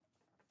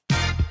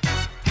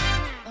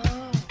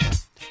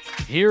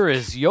Here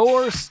is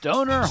your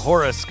Stoner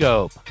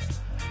Horoscope.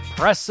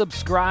 Press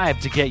subscribe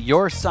to get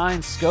your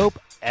sign scope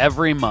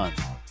every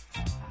month.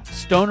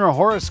 Stoner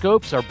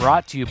Horoscopes are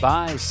brought to you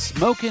by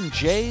Smokin'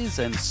 Jays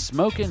and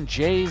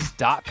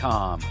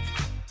SmokinJays.com.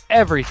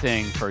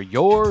 Everything for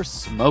your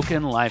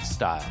smokin'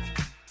 lifestyle.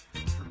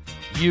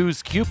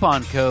 Use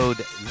coupon code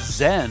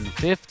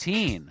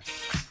ZEN15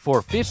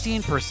 for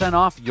 15%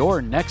 off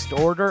your next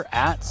order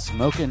at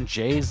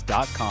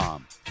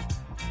SmokinJays.com.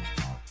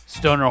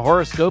 Stoner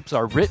Horoscopes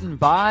are written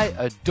by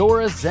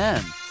Adora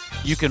Zen.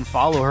 You can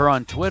follow her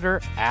on Twitter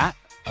at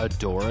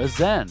Adora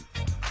Zen.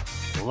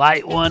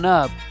 Light one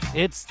up.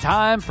 It's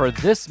time for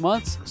this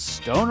month's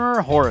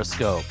Stoner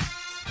Horoscope.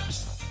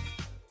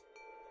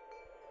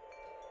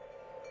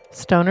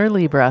 Stoner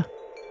Libra.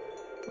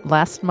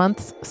 Last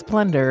month's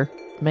splendor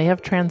may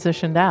have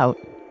transitioned out,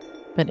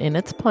 but in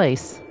its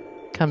place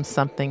comes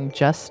something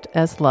just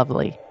as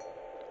lovely.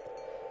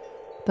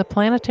 The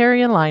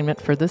planetary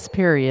alignment for this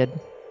period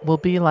will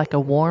be like a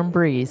warm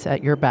breeze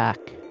at your back.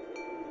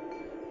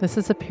 This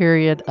is a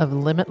period of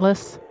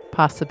limitless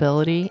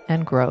possibility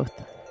and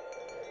growth.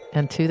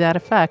 And to that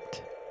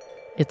effect,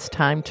 it's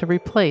time to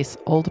replace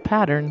old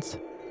patterns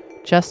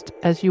just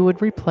as you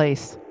would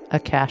replace a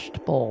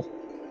cached bowl.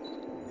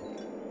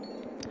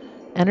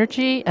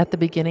 Energy at the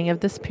beginning of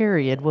this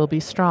period will be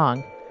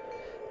strong,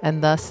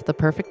 and thus the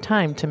perfect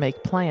time to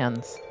make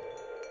plans.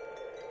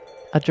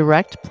 A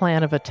direct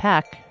plan of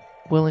attack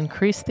will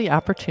increase the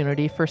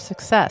opportunity for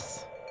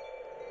success.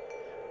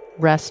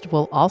 Rest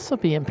will also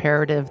be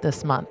imperative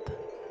this month,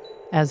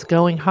 as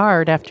going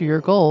hard after your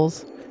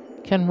goals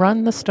can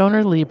run the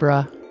Stoner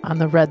Libra on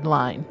the red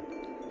line.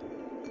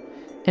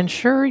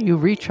 Ensure you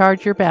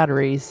recharge your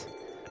batteries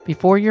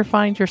before you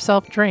find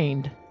yourself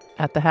drained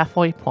at the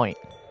halfway point.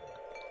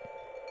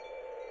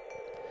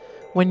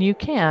 When you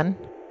can,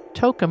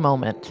 take a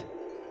moment.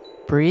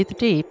 Breathe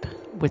deep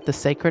with the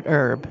sacred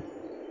herb.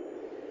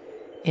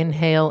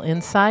 Inhale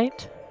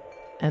insight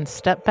and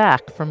step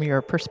back from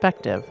your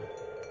perspective.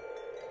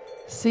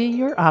 See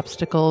your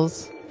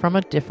obstacles from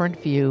a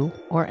different view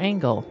or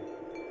angle.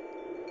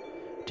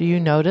 Do you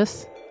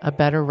notice a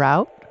better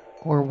route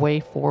or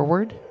way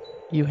forward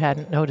you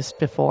hadn't noticed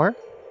before?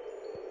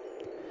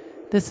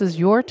 This is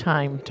your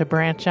time to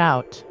branch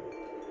out,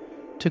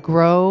 to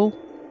grow,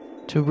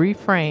 to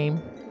reframe,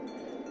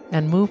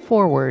 and move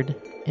forward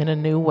in a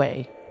new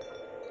way.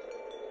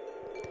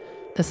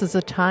 This is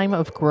a time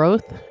of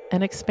growth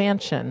and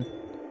expansion.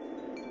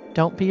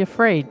 Don't be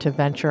afraid to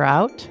venture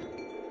out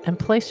and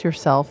place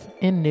yourself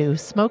in new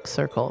smoke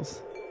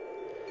circles.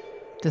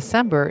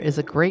 December is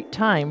a great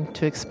time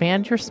to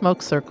expand your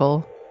smoke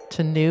circle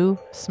to new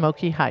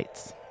smoky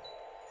heights.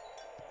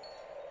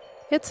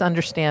 It's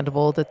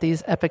understandable that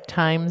these epic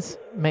times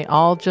may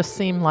all just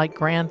seem like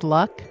grand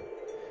luck,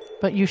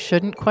 but you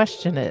shouldn't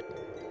question it.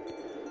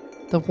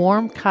 The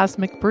warm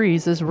cosmic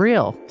breeze is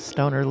real,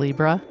 Stoner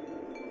Libra.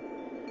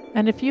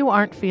 And if you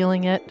aren't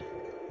feeling it,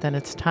 then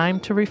it's time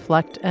to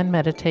reflect and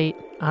meditate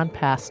on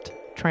past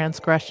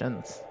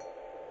transgressions.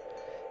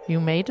 You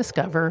may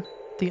discover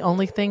the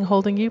only thing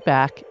holding you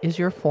back is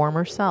your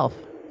former self.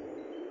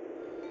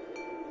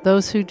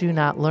 Those who do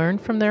not learn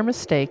from their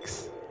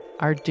mistakes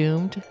are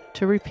doomed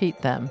to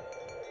repeat them.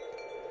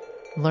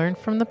 Learn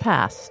from the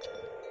past.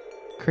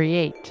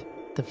 Create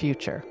the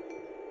future.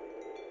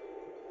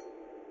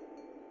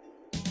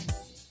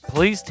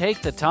 Please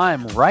take the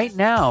time right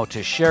now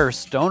to share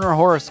Stoner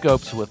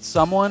Horoscopes with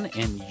someone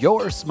in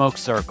your smoke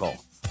circle.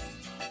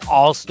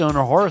 All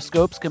Stoner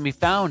Horoscopes can be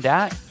found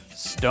at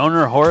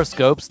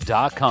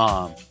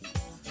StonerHoroscopes.com.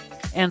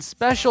 And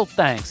special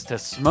thanks to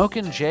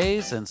Smokin'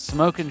 Jays and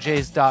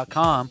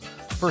SmokinJays.com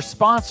for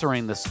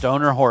sponsoring the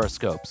Stoner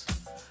Horoscopes.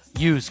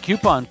 Use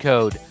coupon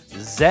code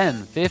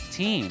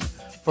ZEN15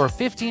 for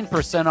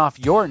 15% off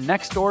your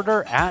next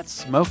order at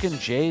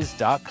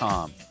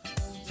SmokinJays.com.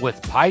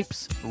 With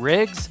pipes,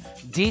 rigs,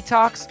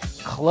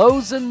 detox,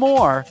 clothes, and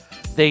more,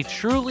 they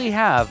truly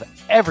have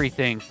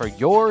everything for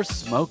your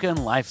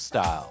smokin'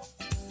 lifestyle.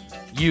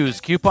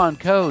 Use coupon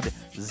code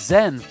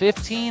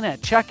ZEN15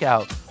 at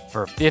checkout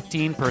for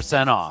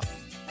 15% off.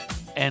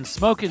 And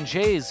Smokin'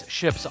 Jays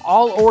ships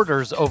all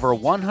orders over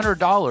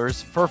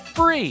 $100 for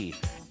free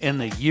in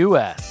the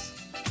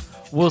U.S.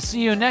 We'll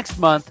see you next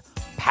month,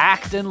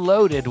 packed and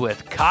loaded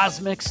with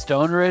cosmic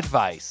stoner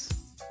advice.